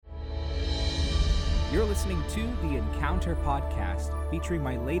You're listening to the Encounter Podcast, featuring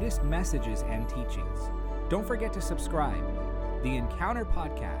my latest messages and teachings. Don't forget to subscribe. The Encounter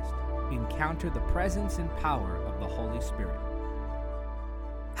Podcast. Encounter the presence and power of the Holy Spirit.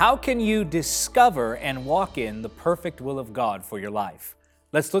 How can you discover and walk in the perfect will of God for your life?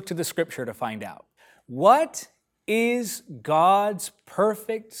 Let's look to the scripture to find out. What is God's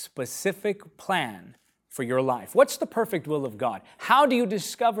perfect, specific plan for your life? What's the perfect will of God? How do you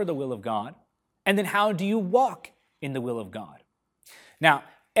discover the will of God? And then how do you walk in the will of God? Now,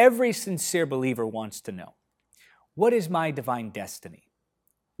 every sincere believer wants to know, what is my divine destiny?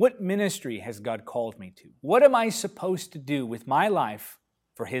 What ministry has God called me to? What am I supposed to do with my life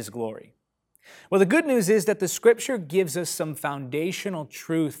for His glory? Well, the good news is that the Scripture gives us some foundational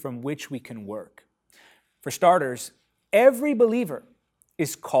truth from which we can work. For starters, every believer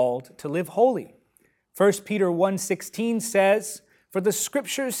is called to live holy. 1 Peter 1:16 says, "For the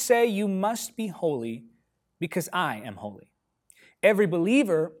Scriptures say you must be holy because I am holy." Every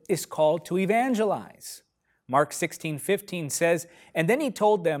believer is called to evangelize. Mark 16:15 says, "And then He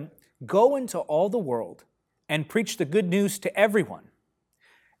told them, 'Go into all the world and preach the good news to everyone.'"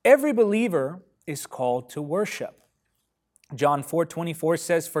 Every believer is called to worship. John 4:24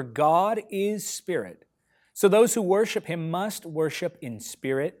 says, "For God is spirit, so those who worship Him must worship in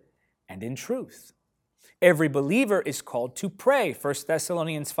spirit and in truth." Every believer is called to pray. 1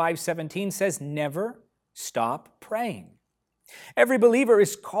 Thessalonians 5:17 says, "Never stop praying." Every believer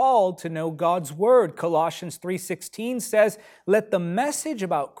is called to know God's Word. Colossians 3:16 says, "Let the message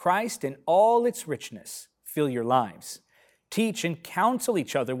about Christ in all its richness fill your lives. Teach and counsel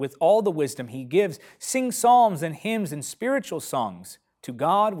each other with all the wisdom He gives. Sing psalms and hymns and spiritual songs to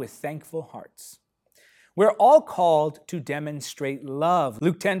God with thankful hearts." We're all called to demonstrate love.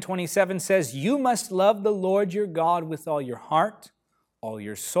 Luke 10:27 says, "You must love the Lord your God with all your heart, all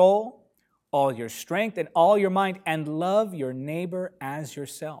your soul, all your strength, and all your mind, and love your neighbor as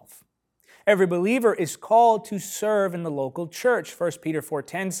yourself." Every believer is called to serve in the local church. 1 Peter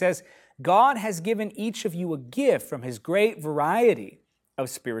 4:10 says, "God has given each of you a gift from His great variety of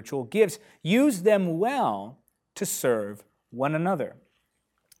spiritual gifts. Use them well to serve one another."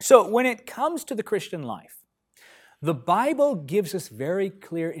 So when it comes to the Christian life, the Bible gives us very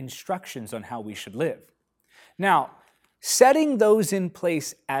clear instructions on how we should live. Now, setting those in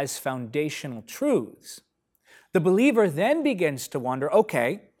place as foundational truths, the believer then begins to wonder,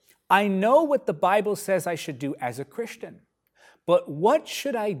 okay, I know what the Bible says I should do as a Christian, but what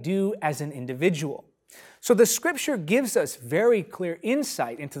should I do as an individual? So the Scripture gives us very clear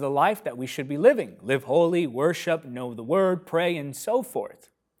insight into the life that we should be living. Live holy, worship, know the Word, pray, and so forth.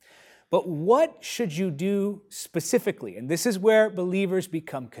 But what should you do specifically? And this is where believers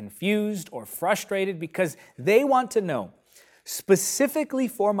become confused or frustrated because they want to know, specifically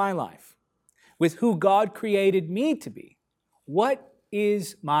for my life, with who God created me to be, what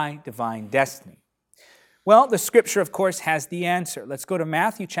is my divine destiny? Well, the Scripture, of course, has the answer. Let's go to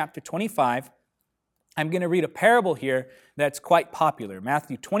Matthew chapter 25. I'm going to read a parable here that's quite popular.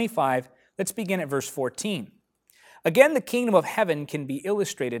 Matthew 25, let's begin at verse 14. "Again, the kingdom of heaven can be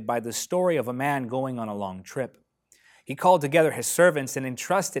illustrated by the story of a man going on a long trip. He called together his servants and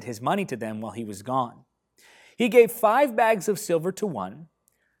entrusted his money to them while he was gone. He gave 5 bags of silver to one,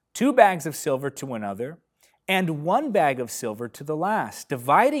 2 bags of silver to another, and 1 bag of silver to the last,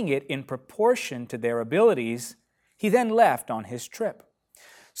 dividing it in proportion to their abilities. He then left on his trip."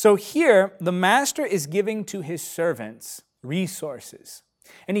 So here, the master is giving to his servants resources.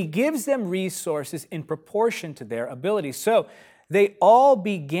 And he gives them resources in proportion to their abilities. So they all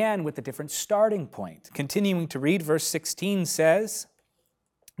began with a different starting point. Continuing to read, verse 16 says,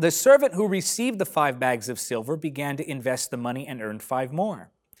 "The servant who received the 5 bags of silver began to invest the money and earned 5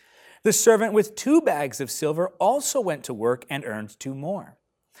 more. The servant with 2 bags of silver also went to work and earned 2 more.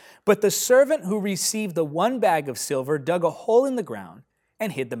 But the servant who received the 1 bag of silver dug a hole in the ground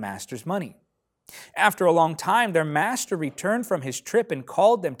and hid the master's money. After a long time, their master returned from his trip and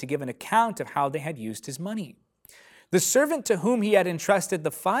called them to give an account of how they had used his money. The servant to whom he had entrusted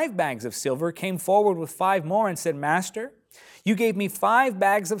the 5 bags of silver came forward with 5 more and said, 'Master, you gave me 5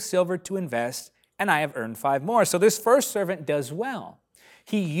 bags of silver to invest, and I have earned 5 more.' So this first servant does well.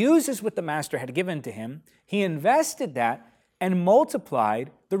 He uses what the master had given to him. He invested that and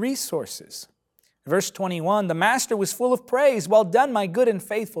multiplied the resources." Verse 21, "The master was full of praise. 'Well done, my good and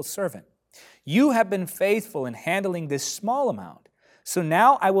faithful servant. You have been faithful in handling this small amount. So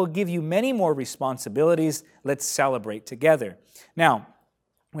now I will give you many more responsibilities. Let's celebrate together.'" Now,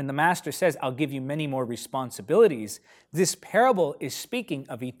 when the master says, "I'll give you many more responsibilities," this parable is speaking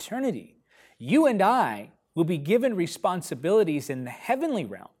of eternity. You and I will be given responsibilities in the heavenly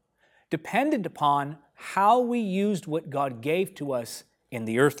realm. dependent upon how we used what God gave to us in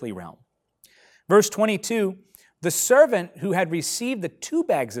the earthly realm. Verse 22, the servant who had received the 2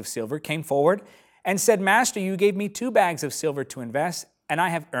 bags of silver came forward and said, Master, you gave me 2 bags of silver to invest, and I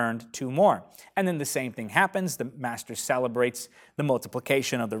have earned 2 more. And then the same thing happens. The master celebrates the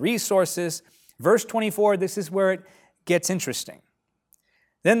multiplication of the resources. Verse 24, this is where it gets interesting.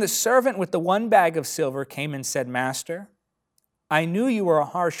 Then the servant with the 1 bag of silver came and said, Master, I knew you were a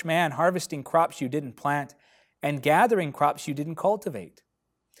harsh man, harvesting crops you didn't plant and gathering crops you didn't cultivate.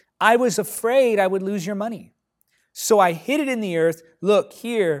 I was afraid I would lose your money, so I hid it in the earth. Look,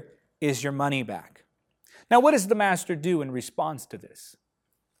 here is your money back. Now, what does the master do in response to this?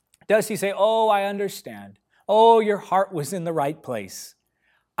 Does he say, oh, I understand. Oh, your heart was in the right place.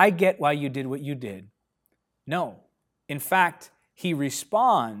 I get why you did what you did. No. In fact, he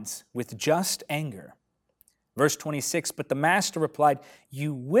responds with just anger. Verse 26, but the master replied,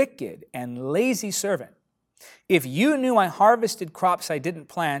 you wicked and lazy servant. If you knew I harvested crops I didn't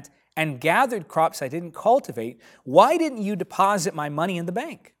plant and gathered crops I didn't cultivate, why didn't you deposit my money in the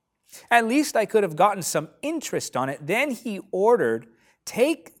bank? At least I could have gotten some interest on it. Then he ordered,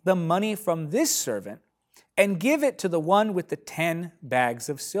 take the money from this servant and give it to the one with the 10 bags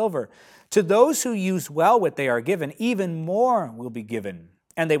of silver. To those who use well what they are given, even more will be given,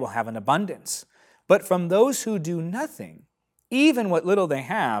 and they will have an abundance. But from those who do nothing, even what little they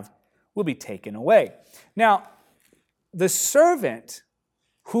have will be taken away. Now, the servant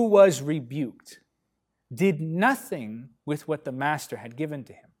who was rebuked did nothing with what the master had given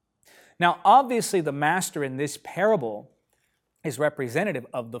to him. Now, obviously, the master in this parable is representative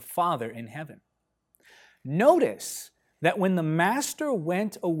of the Father in heaven. Notice that when the master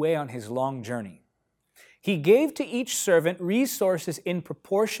went away on his long journey, he gave to each servant resources in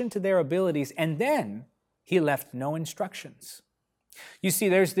proportion to their abilities, and then he left no instructions. You see,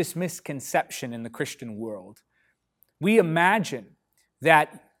 there's this misconception in the Christian world. We imagine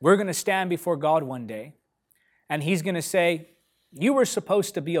that we're going to stand before God one day, and he's going to say, you were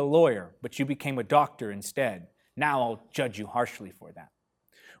supposed to be a lawyer, but you became a doctor instead. Now I'll judge you harshly for that.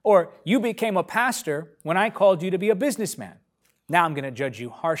 Or you became a pastor when I called you to be a businessman. Now I'm going to judge you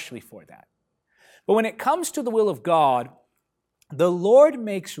harshly for that. But when it comes to the will of God, the Lord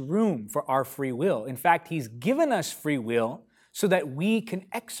makes room for our free will. In fact, he's given us free will so that we can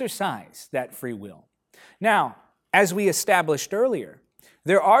exercise that free will. Now, as we established earlier,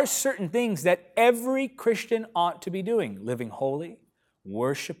 there are certain things that every Christian ought to be doing: living holy,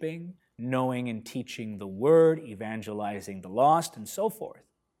 worshiping, knowing and teaching the word, evangelizing the lost, and so forth.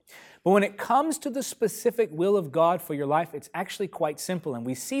 But when it comes to the specific will of God for your life, it's actually quite simple, and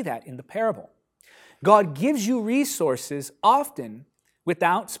we see that in the parable. God gives you resources often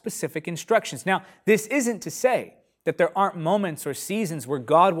without specific instructions. Now, this isn't to say that there aren't moments or seasons where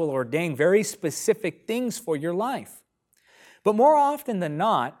God will ordain very specific things for your life. But more often than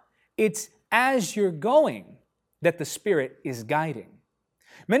not, it's as you're going that the Spirit is guiding.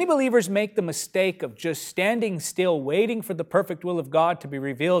 Many believers make the mistake of just standing still, waiting for the perfect will of God to be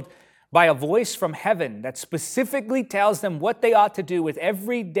revealed by a voice from heaven that specifically tells them what they ought to do with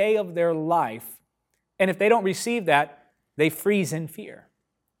every day of their life. And if they don't receive that, they freeze in fear.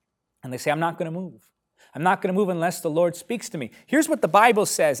 And they say, I'm not going to move. I'm not going to move unless the Lord speaks to me. Here's what the Bible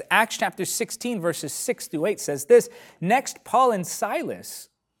says. Acts chapter 16, verses 6 through 8 says this. Next, Paul and Silas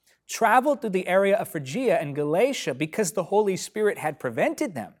traveled through the area of Phrygia and Galatia because the Holy Spirit had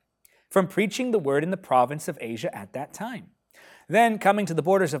prevented them from preaching the word in the province of Asia at that time. Then, coming to the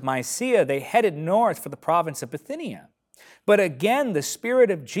borders of Mysia, they headed north for the province of Bithynia. But again, the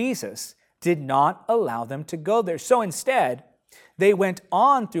Spirit of Jesus did not allow them to go there. So instead, they went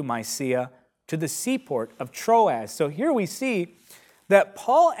on through Mysia to the seaport of Troas. So here we see that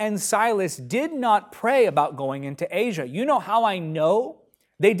Paul and Silas did not pray about going into Asia. You know how I know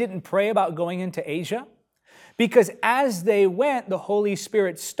they didn't pray about going into Asia? Because as they went, the Holy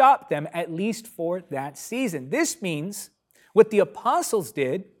Spirit stopped them, at least for that season. This means what the apostles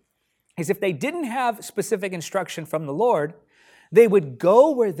did is if they didn't have specific instruction from the Lord, they would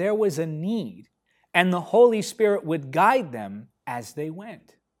go where there was a need, and the Holy Spirit would guide them as they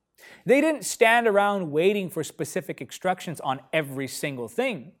went. They didn't stand around waiting for specific instructions on every single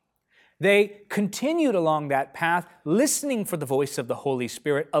thing. They continued along that path, listening for the voice of the Holy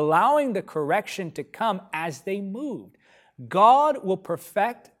Spirit, allowing the correction to come as they moved. God will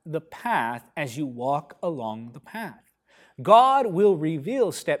perfect the path as you walk along the path. God will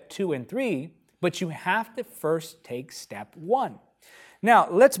reveal step 2 and 3, but you have to first take step 1. Now,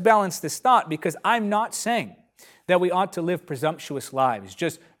 let's balance this thought, because I'm not saying that we ought to live presumptuous lives,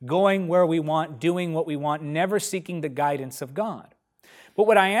 just going where we want, doing what we want, never seeking the guidance of God. But But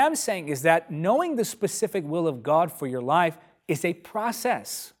what I am saying is that knowing the specific will of God for your life is a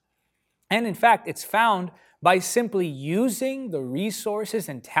process. And in fact, it's found by simply using the resources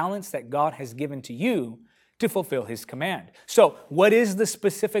and talents that God has given to you to fulfill His command. So, what is the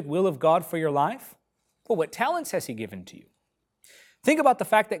specific will of God for your life? Well, what talents has He given to you? Think about the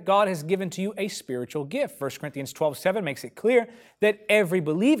fact that God has given to you a spiritual gift. 1 Corinthians 12:7 makes it clear that every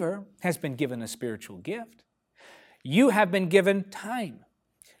believer has been given a spiritual gift. You have been given time.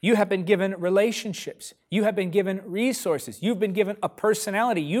 You have been given relationships. You have been given resources. You've been given a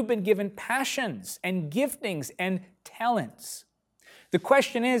personality. You've been given passions and giftings and talents. The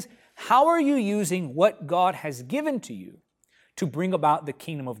question is, how are you using what God has given to you to bring about the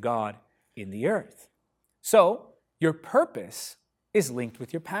kingdom of God in the earth? So, your purpose is linked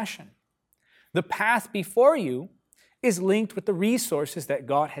with your passion. The path before you is linked with the resources that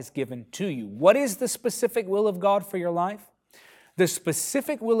God has given to you. What is the specific will of God for your life? The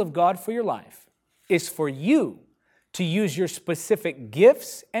specific will of God for your life is for you to use your specific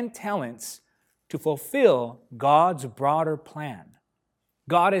gifts and talents to fulfill God's broader plan.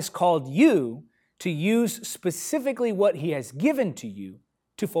 God has called you to use specifically what He has given to you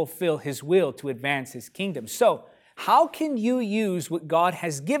to fulfill His will, to advance His kingdom. So, how can you use what God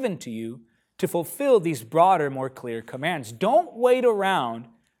has given to you to fulfill these broader, more clear commands? Don't wait around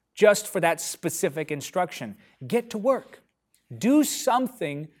just for that specific instruction. Get to work. Do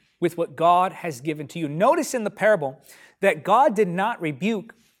something with what God has given to you. Notice in the parable that God did not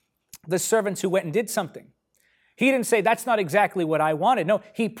rebuke the servants who went and did something. He didn't say, that's not exactly what I wanted. No,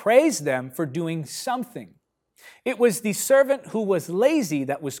 He praised them for doing something. It was the servant who was lazy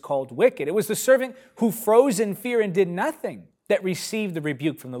that was called wicked. It was the servant who froze in fear and did nothing that received the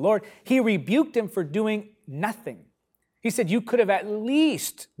rebuke from the Lord. He rebuked him for doing nothing. He said, you could have at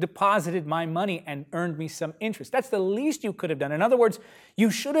least deposited my money and earned me some interest. That's the least you could have done. In other words, you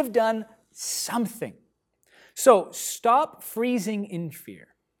should have done something. So stop freezing in fear.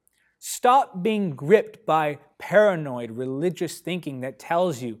 Stop being gripped by paranoid religious thinking that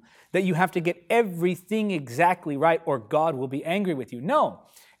tells you that you have to get everything exactly right or God will be angry with you. No,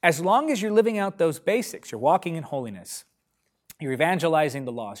 as long as you're living out those basics, you're walking in holiness, you're evangelizing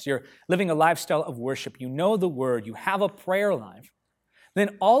the lost, you're living a lifestyle of worship, you know the Word, you have a prayer life,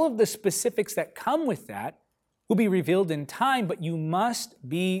 then all of the specifics that come with that will be revealed in time, but you must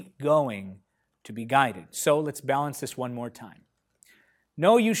be going to be guided. So let's balance this one more time.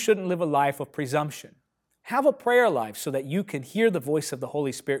 No, you shouldn't live a life of presumption. Have a prayer life so that you can hear the voice of the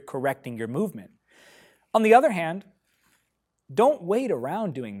Holy Spirit correcting your movement. On the other hand, don't wait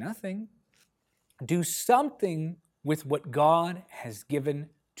around doing nothing. Do something with what God has given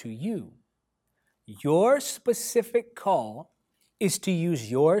to you. Your specific call is to use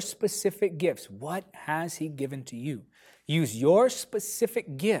your specific gifts. What has He given to you? Use your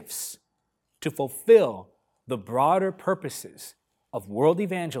specific gifts to fulfill the broader purposes of world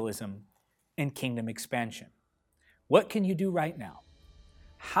evangelism and kingdom expansion. What can you do right now?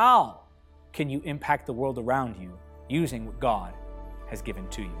 How can you impact the world around you using what God has given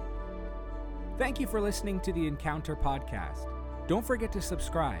to you? Thank you for listening to the Encounter Podcast. Don't forget to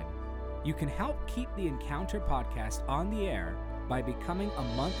subscribe. You can help keep the Encounter Podcast on the air by becoming a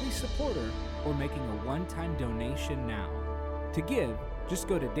monthly supporter or making a one-time donation now. To give, just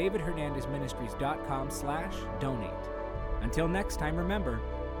go to davidhernandezministries.com/donate. Until next time, remember,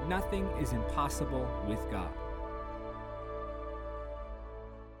 nothing is impossible with God.